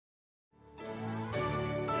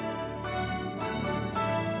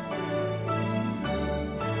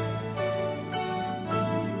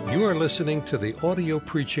You are listening to the audio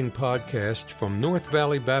preaching podcast from North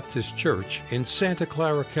Valley Baptist Church in Santa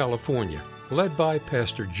Clara, California, led by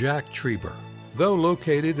Pastor Jack Trieber. Though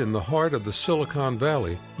located in the heart of the Silicon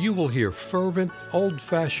Valley, you will hear fervent,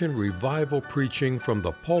 old-fashioned revival preaching from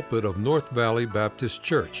the pulpit of North Valley Baptist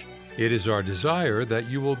Church. It is our desire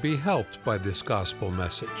that you will be helped by this gospel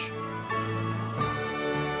message.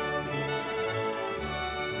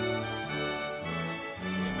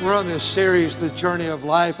 We're on this series, The Journey of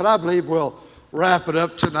Life, and I believe we'll wrap it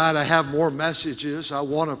up tonight. I have more messages I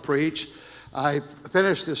want to preach. I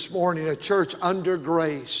finished this morning a church under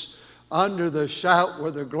grace, under the shout where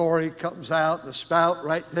the glory comes out, the spout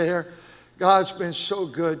right there. God's been so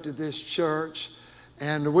good to this church,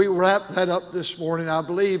 and we wrap that up this morning. I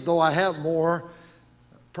believe, though I have more,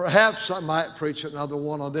 perhaps I might preach another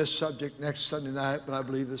one on this subject next Sunday night, but I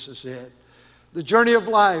believe this is it. The journey of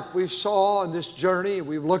life we saw in this journey,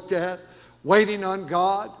 we've looked at waiting on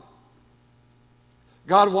God.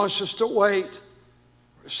 God wants us to wait.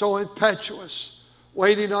 We're so impetuous,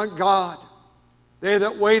 waiting on God. They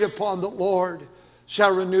that wait upon the Lord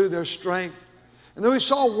shall renew their strength. And then we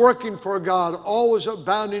saw working for God, always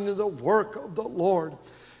abounding in the work of the Lord.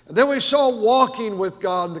 And then we saw walking with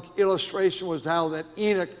God, and the illustration was how that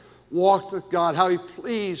Enoch walked with God, how he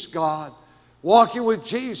pleased God. Walking with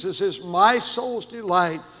Jesus is my soul's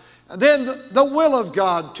delight. And then the will of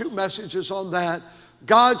God, two messages on that.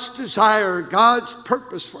 God's desire, God's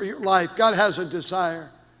purpose for your life. God has a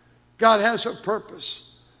desire. God has a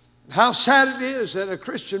purpose. How sad it is that a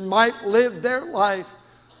Christian might live their life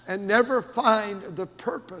and never find the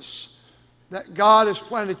purpose that God has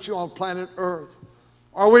planted you on planet Earth.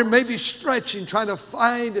 Or we may be stretching, trying to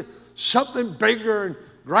find something bigger and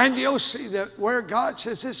grandiosity, that where God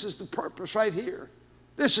says this is the purpose right here.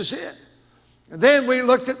 This is it. And then we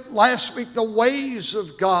looked at last week the ways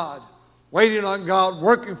of God, waiting on God,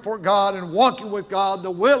 working for God, and walking with God,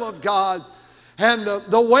 the will of God, and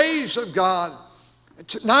the ways of God. And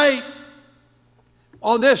tonight,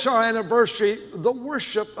 on this our anniversary, the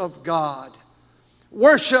worship of God.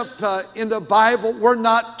 Worship in the Bible, we're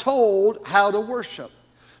not told how to worship.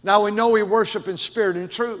 Now we know we worship in spirit and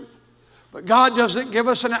truth. But God doesn't give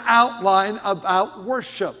us an outline about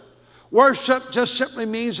worship. Worship just simply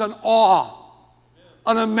means an awe,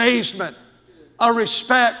 an amazement, a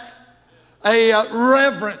respect, a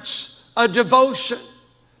reverence, a devotion.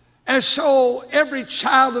 And so every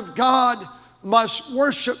child of God must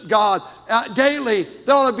worship God daily.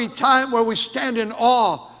 There ought to be time where we stand in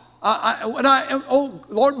awe. Oh,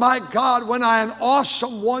 Lord my God, when I in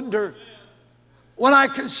awesome wonder, when I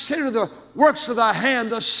consider the works of thy hand,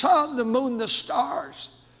 the sun, the moon, the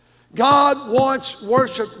stars. God wants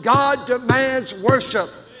worship. God demands worship.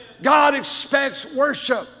 God expects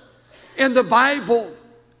worship. In the Bible,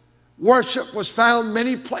 worship was found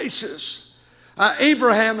many places.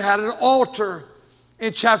 Abraham had an altar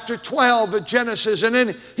in chapter 12 of Genesis, and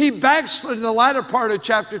then he backslid in the latter part of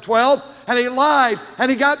chapter 12, and he lied, and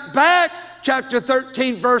he got back, chapter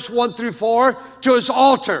 13, verse 1 through 4, to his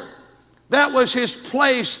altar. That was his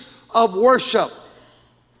place of worship.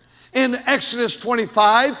 In Exodus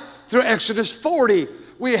 25 through Exodus 40,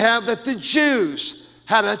 we have that the Jews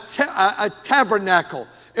had a tabernacle.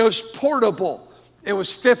 It was portable. It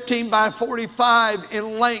was 15 by 45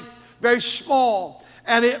 in length, very small,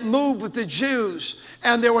 and it moved with the Jews.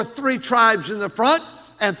 And there were 3 tribes in the front,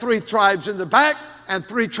 and 3 tribes in the back, and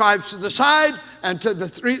 3 tribes to the side, and to the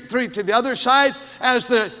three to the other side. As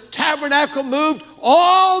the tabernacle moved,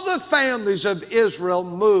 all the families of Israel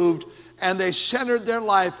moved, and they centered their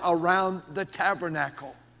life around the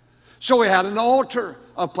tabernacle. So we had an altar,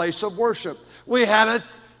 a place of worship. We had a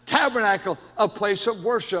tabernacle, a place of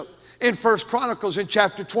worship. In 1 Chronicles, in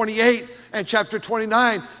chapter 28 and chapter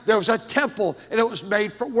 29, there was a temple, and it was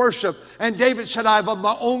made for worship. And David said, I have of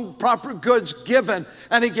my own proper goods given.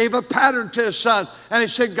 And he gave a pattern to his son. And he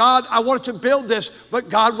said, God, I wanted to build this, but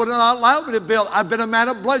God would not allow me to build. I've been a man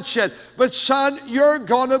of bloodshed. But son, you're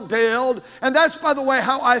going to build. And that's, by the way,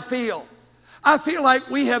 how I feel. I feel like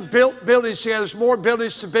we have built buildings here. There's more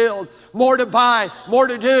buildings to build, more to buy, more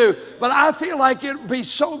to do. But I feel like it would be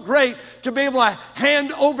so great to be able to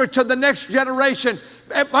hand over to the next generation,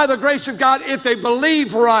 by the grace of God, if they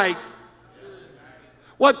believe right.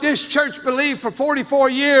 What this church believed for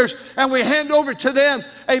 44 years, and we hand over to them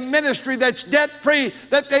a ministry that's debt-free,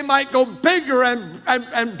 that they might go bigger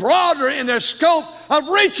and broader in their scope of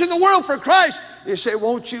reaching the world for Christ. You say,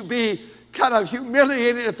 won't you be kind of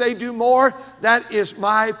humiliated if they do more? That is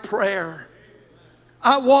my prayer.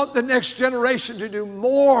 I want the next generation to do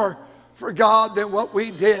more for God than what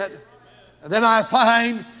we did. And then I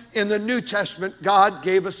find in the New Testament, God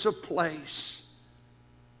gave us a place.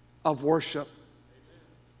 of worship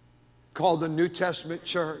called the New Testament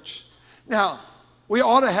church. Now, we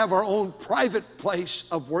ought to have our own private place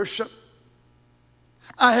of worship.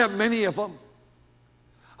 I have many of them.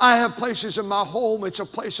 I have places in my home, it's a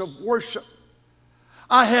place of worship.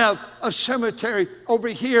 I have a cemetery over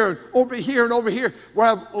here, and over here, and over here, where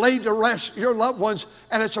I've laid to rest your loved ones,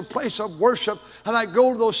 and it's a place of worship. And I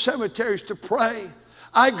go to those cemeteries to pray.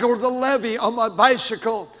 I go to the levee on my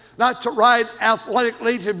bicycle, not to ride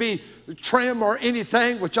athletically, to be trim or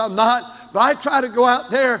anything, which I'm not, but I try to go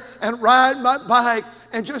out there and ride my bike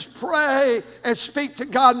and just pray and speak to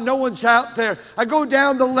God. No one's out there. I go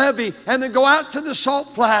down the levee and then go out to the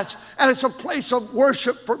salt flats, and it's a place of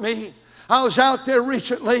worship for me. I was out there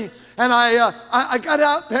recently, and I got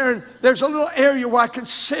out there, and there's a little area where I can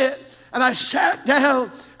sit, and I sat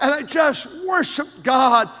down and I just worshiped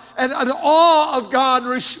God, and an awe of God,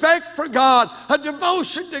 respect for God, a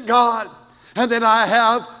devotion to God. And then I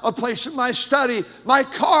have a place in my study. My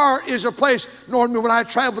car is a place. Normally when I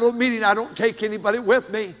travel to a meeting, I don't take anybody with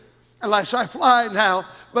me unless I fly now.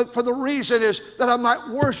 But for the reason is that I might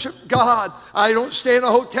worship God. I don't stay in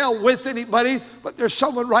a hotel with anybody, but there's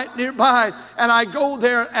someone right nearby. And I go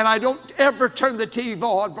there, and I don't ever turn the TV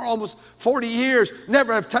on. For almost 40 years,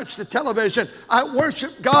 never have touched the television. I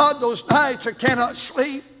worship God those nights. I cannot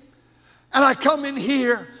sleep. And I come in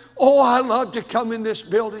here. Oh, I love to come in this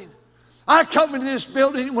building. I come into this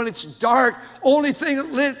building when it's dark. Only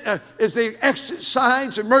thing lit is the exit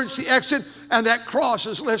signs, emergency exit, and that cross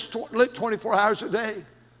is lit 24 hours a day.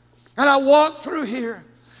 And I walk through here.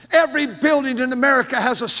 Every building in America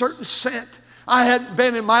has a certain scent. I hadn't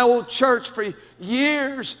been in my old church for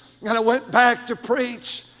years, and I went back to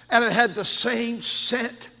preach, and it had the same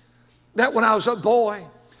scent that when I was a boy.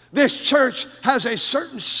 This church has a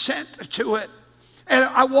certain scent to it. And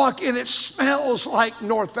I walk in, it smells like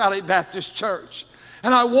North Valley Baptist Church.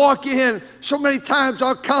 And I walk in, so many times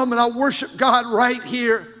I'll come and I'll worship God right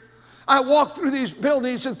here. I walk through these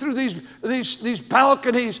buildings and through these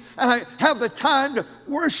balconies, and I have the time to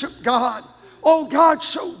worship God. Oh, God's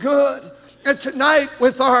so good. And tonight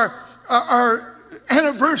with our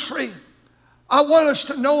anniversary, I want us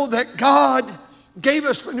to know that God gave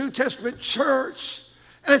us the New Testament church.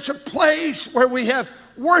 And it's a place where we have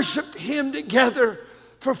worshiped Him together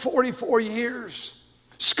for 44 years.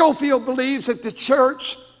 Scofield believes that the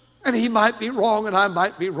church, and he might be wrong and I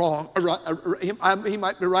might be wrong, he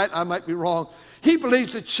might be right, I might be wrong. He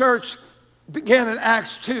believes the church began in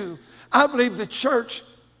Acts 2. I believe the church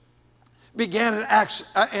began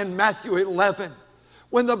in Matthew 11,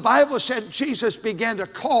 when the Bible said Jesus began to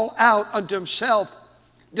call out unto Himself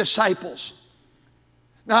disciples.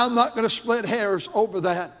 Now, I'm not going to split hairs over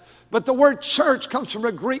that. But the word church comes from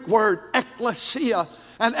a Greek word, ekklesia.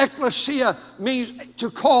 And ekklesia means to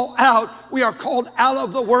call out. We are called out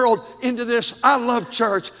of the world into this. I love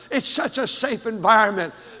church. It's such a safe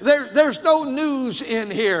environment. There's no news in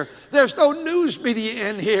here. There's no news media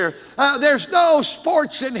in here. There's no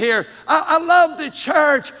sports in here. I love the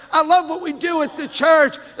church. I love what we do at the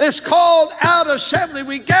church. It's called out assembly.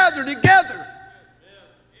 We gather together.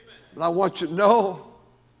 But I want you to know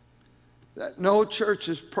that no church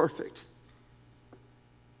is perfect.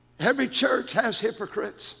 Every church has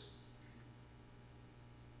hypocrites.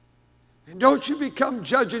 And don't you become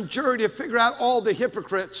judge and jury to figure out all the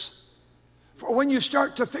hypocrites. For when you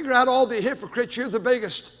start to figure out all the hypocrites, you're the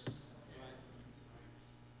biggest.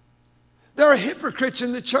 There are hypocrites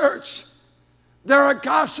in the church. There are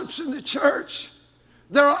gossips in the church.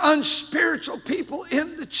 There are unspiritual people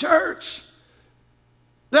in the church.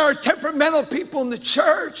 There are temperamental people in the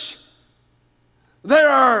church. There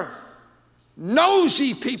are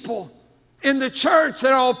nosy people in the church.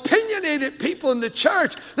 There are opinionated people in the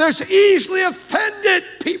church. There's easily offended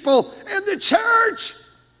people in the church.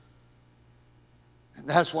 And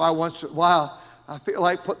that's why once in a while I feel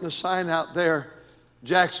like putting the sign out there,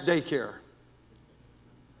 Jack's Daycare.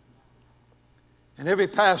 And every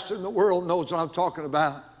pastor in the world knows what I'm talking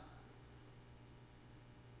about.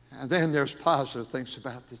 And then there's positive things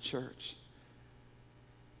about the church.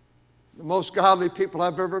 The most godly people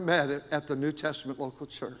I've ever met at the New Testament local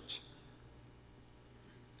church.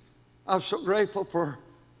 I'm so grateful for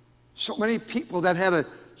so many people that had a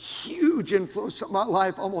huge influence on my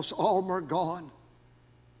life. Almost all of them are gone.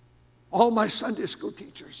 All my Sunday school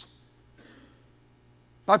teachers.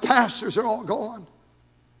 My pastors are all gone.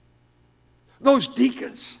 Those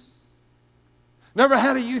deacons. Never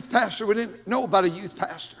had a youth pastor. We didn't know about a youth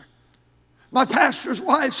pastor. My pastor's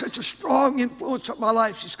wife, such a strong influence on my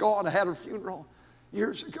life. She's gone. I had her funeral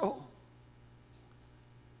years ago.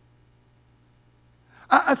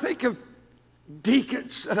 I think of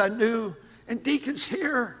deacons that I knew, and deacons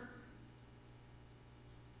here.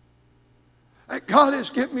 that God has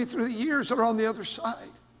given me through the years that are on the other side.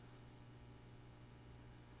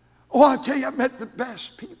 Oh, I tell you, I've met the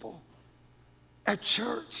best people at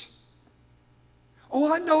church.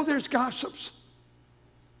 Oh, I know there's gossips.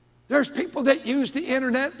 There's people that use the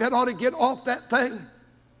internet that ought to get off that thing.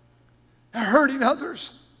 They're hurting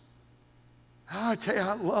others. I tell you,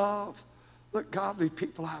 I love the godly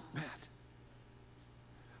people I've met.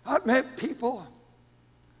 I've met people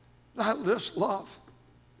that I just love.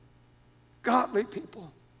 Godly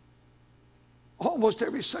people. Almost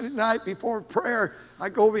every Sunday night before prayer, I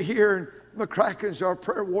go over here, and McCrackens are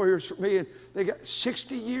prayer warriors for me, and they got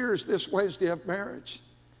 60 years this Wednesday of marriage.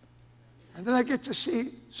 And then I get to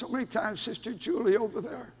see so many times Sister Julie over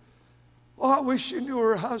there. Oh, I wish you knew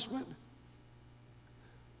her husband.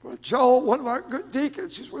 But Joel, one of our good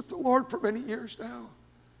deacons, is with the Lord for many years now.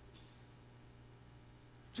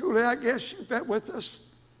 Julie, I guess you've been with us,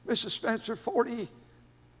 Mrs. Spencer,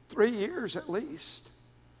 43 years at least.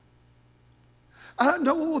 I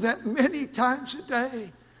know that many times a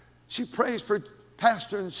day she prays for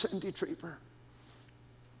Pastor and Cindy Trieber.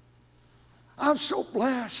 I'm so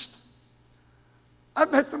blessed.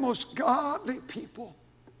 I've met the most godly people.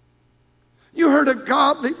 You heard a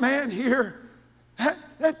godly man here,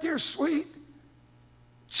 that dear sweet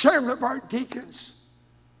chairman of our deacons.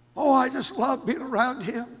 Oh, I just love being around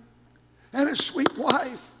him. And his sweet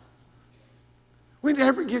wife. We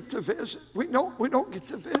never get to visit. We don't get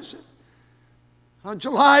to visit. On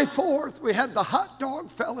July 4th, we had the hot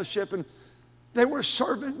dog fellowship, and they were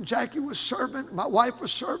serving. Jackie was serving. My wife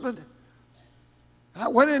was serving. And I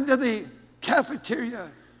went into the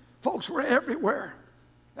cafeteria. Folks were everywhere.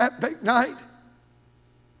 That big night.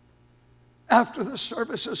 After the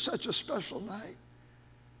service is such a special night.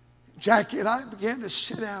 Jackie and I began to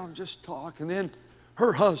sit down and just talk. And then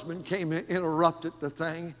her husband came and interrupted the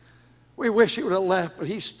thing. We wish he would have left, but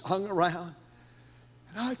he hung around.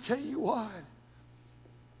 And I tell you what,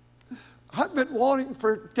 I've been wanting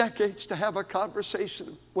for decades to have a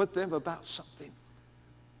conversation with them about something.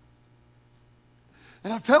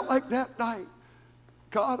 And I felt like that night,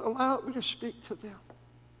 God allowed me to speak to them.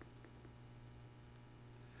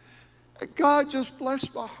 And God just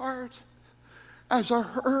blessed my heart as I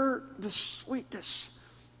heard the sweetness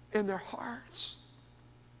in their hearts,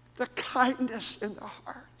 the kindness in their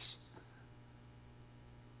hearts.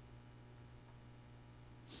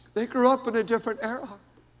 They grew up in a different era.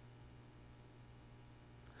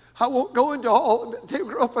 I won't go into all of it. They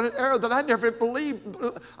grew up in an era that I never believed.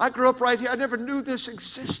 I grew up right here. I never knew this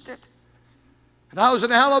existed. And I was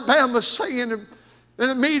in Alabama singing in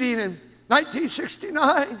a meeting in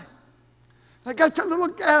 1969. I got to a little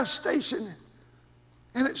gas station,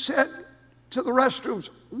 and it said to the restrooms,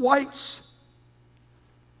 whites,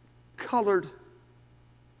 colored.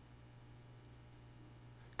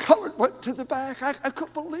 Colored went to the back. I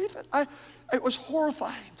couldn't believe it. It was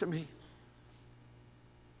horrifying to me.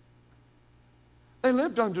 They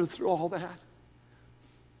lived through all that.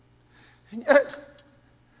 And yet,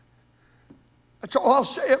 that's all I'll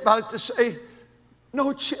say about it, to say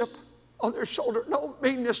no chip on their shoulder, no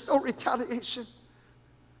meanness, no retaliation.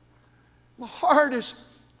 My heart is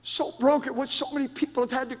so broken what so many people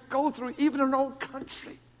have had to go through, even in our own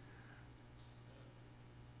country.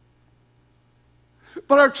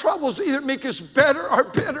 But our troubles either make us better or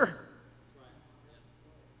bitter.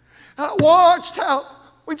 And I watched how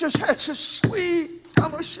we just had such sweet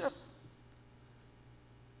fellowship.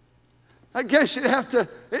 I guess you'd have to,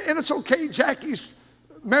 and it's okay, Jackie's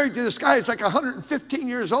married to this guy, he's like 115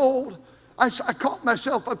 years old. I caught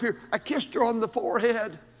myself up here. I kissed her on the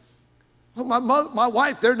forehead. Well, my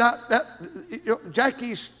wife, they're not that,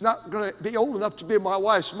 Jackie's not going to be old enough to be my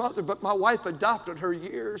wife's mother, but my wife adopted her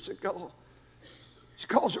years ago. She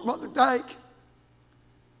calls her Mother Dyke.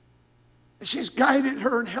 And she's guided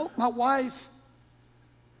her and helped my wife.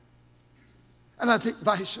 And I think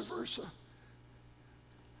vice versa.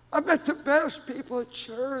 I've met the best people at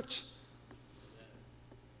church.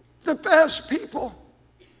 The best people.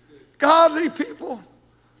 Godly people.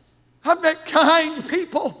 I've met kind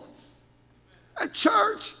people at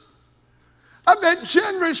church. I've met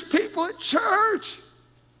generous people at church.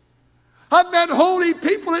 I've met holy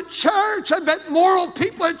people at church. I've met moral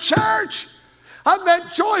people at church. I've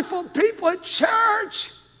met joyful people at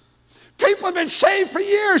church. People have been saved for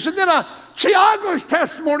years. And then Tiago's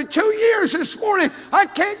testimony, 2 years this morning. I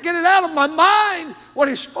can't get it out of my mind what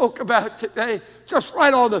he spoke about today. Just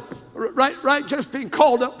right just being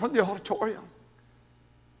called up from the auditorium.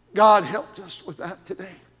 God helped us with that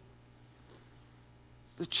today.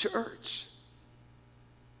 The church.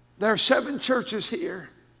 There are 7 churches here.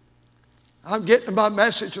 I'm getting to my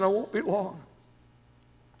message and I won't be long.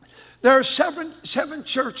 There are seven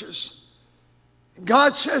churches.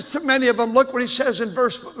 God says to many of them, look what he says in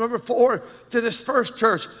verse number 4 to this first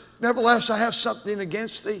church. Nevertheless, I have something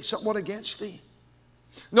against thee, somewhat against thee.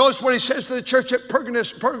 Notice what he says to the church at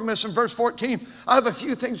Pergamos in verse 14. I have a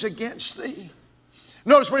few things against thee.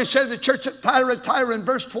 Notice what he said to the church at Thyatira in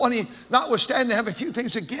verse 20. Notwithstanding, I have a few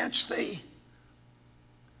things against thee.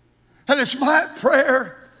 And it's my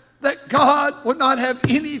prayer that God would not have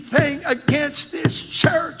anything against this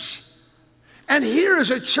church. And here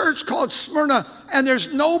is a church called Smyrna, and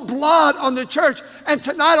there's no blood on the church. And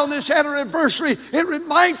tonight on this anniversary, it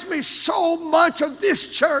reminds me so much of this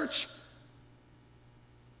church.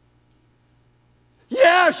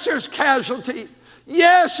 Yes, there's casualty.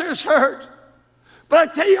 Yes, there's hurt.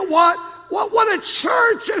 But I tell you what a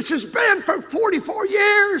church this has been for 44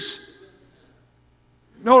 years.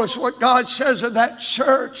 Notice what God says of that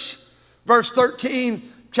church. Verse 13,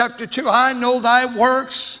 chapter 2, I know thy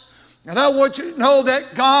works. And I want you to know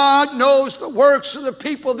that God knows the works of the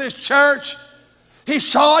people of this church. He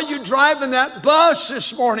saw you driving that bus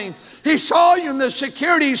this morning. He saw you in the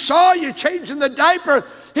security. He saw you changing the diaper.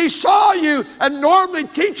 He saw you and normally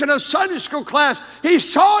teaching a Sunday school class. He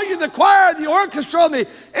saw you in the choir, the orchestra, and the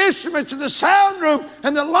instruments, and the sound room,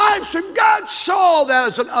 and the live stream. God saw that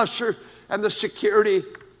as an usher and the security.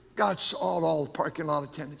 God saw all the parking lot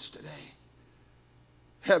attendants today.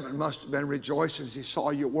 Heaven must have been rejoicing as he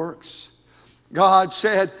saw your works. God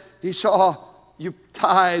said he saw you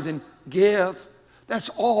tithe and give. That's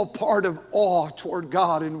all part of awe toward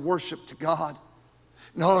God and worship to God.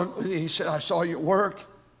 No, he said, I saw your work.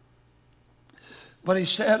 But he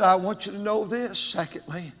said, I want you to know this.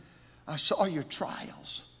 Secondly, I saw your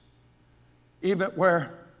trials. Even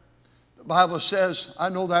where the Bible says, I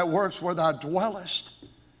know thy works where thou dwellest,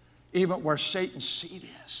 even where Satan's seat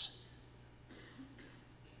is.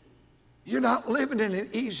 You're not living in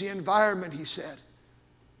an easy environment, he said.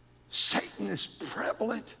 Satan is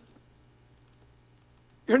prevalent.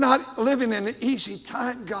 You're not living in an easy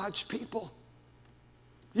time, God's people.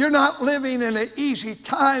 You're not living in an easy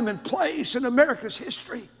time and place in America's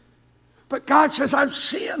history. But God says, I'm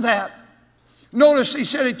seeing that. Notice he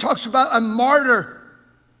said, he talks about a martyr.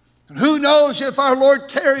 And who knows if our Lord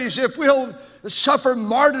tarries, if we'll suffer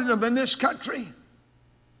martyrdom in this country.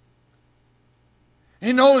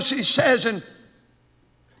 He knows, he says, and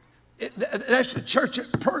that's the church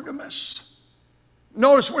at Pergamos.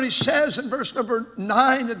 Notice what he says in verse number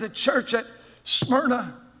 9 of the church at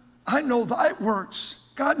Smyrna. I know thy works.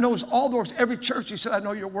 God knows all the works. Every church, he said, I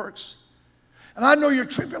know your works. And I know your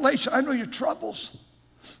tribulation. I know your troubles.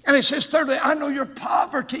 And he says, thirdly, I know your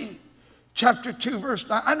poverty. Chapter 2, verse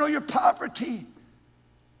 9. I know your poverty.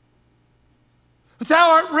 But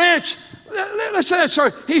thou art rich. Listen to that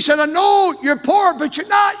story. He said, I know you're poor, but you're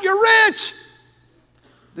not. You're rich.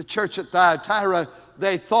 The church at Thyatira,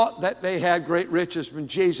 they thought that they had great riches. When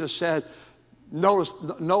Jesus said,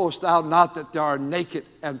 knowest thou not that they are naked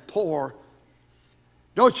and poor?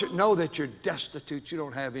 Don't you know that you're destitute? You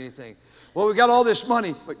don't have anything. Well, we got all this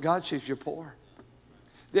money, but God says you're poor.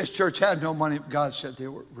 This church had no money, but God said they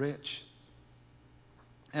were rich.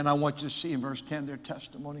 And I want you to see in verse 10 their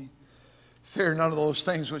testimony. Fear none of those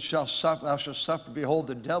things which thou shalt suffer. Behold,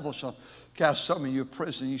 the devil shall cast some of you in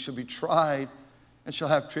prison. You shall be tried and shall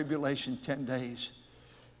have tribulation 10 days.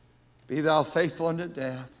 Be thou faithful unto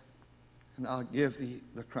death, and I'll give thee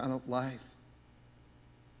the crown of life.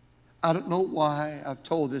 I don't know why I've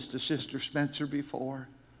told this to Sister Spencer before.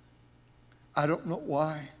 I don't know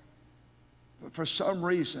why. But for some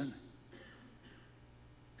reason,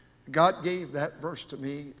 God gave that verse to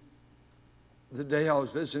me the day I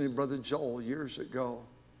was visiting Brother Joel years ago.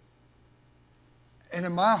 And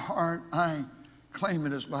in my heart, I claim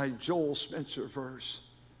it as my Joel Spencer verse.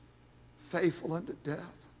 Faithful unto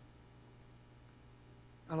death,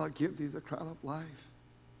 and I'll give thee the crown of life.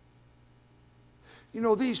 You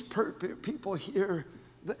know, these people here,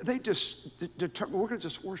 they just determine we're going to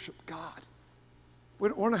just worship God.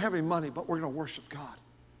 We're not having money, but we're going to worship God.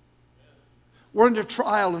 We're under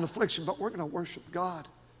trial and affliction, but we're going to worship God.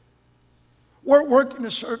 We're working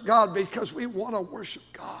to serve God because we want to worship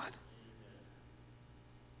God.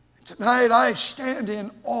 And tonight I stand in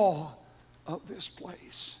awe of this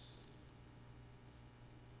place.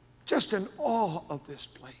 Just in awe of this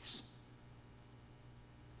place.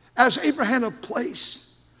 As Abraham had a place,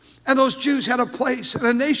 and those Jews had a place, and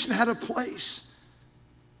a nation had a place,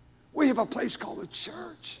 we have a place called a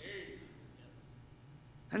church.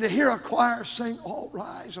 And to hear a choir sing, all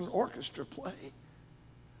rise, an orchestra play,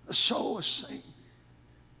 a soloist sing,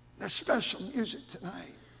 that special music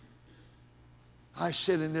tonight. I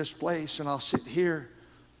sit in this place, and I'll sit here.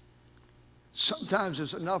 Sometimes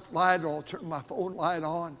there's enough light, or I'll turn my phone light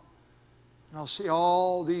on, and I'll see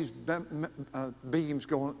all these beams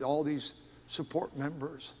going, all these support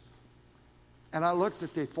members. And I looked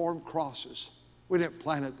at, they formed crosses. We didn't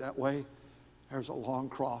plan it that way. There's a long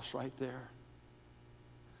cross right there.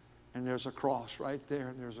 And there's a cross right there,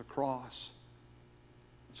 and there's a cross.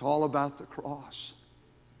 It's all about the cross.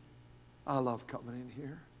 I love coming in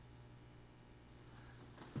here.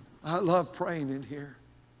 I love praying in here.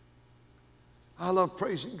 I love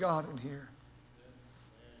praising God in here.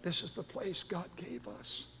 This is the place God gave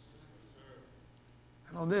us.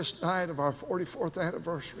 And on this night of our 44th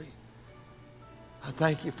anniversary, I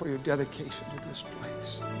thank you for your dedication to this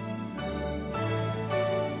place.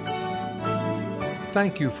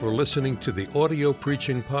 Thank you for listening to the audio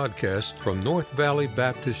preaching podcast from North Valley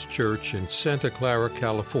Baptist Church in Santa Clara,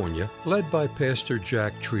 California, led by Pastor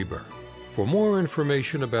Jack Trieber. For more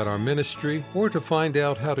information about our ministry or to find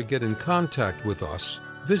out how to get in contact with us,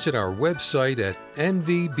 visit our website at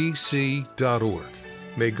nvbc.org.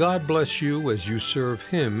 May God bless you as you serve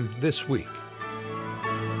Him this week.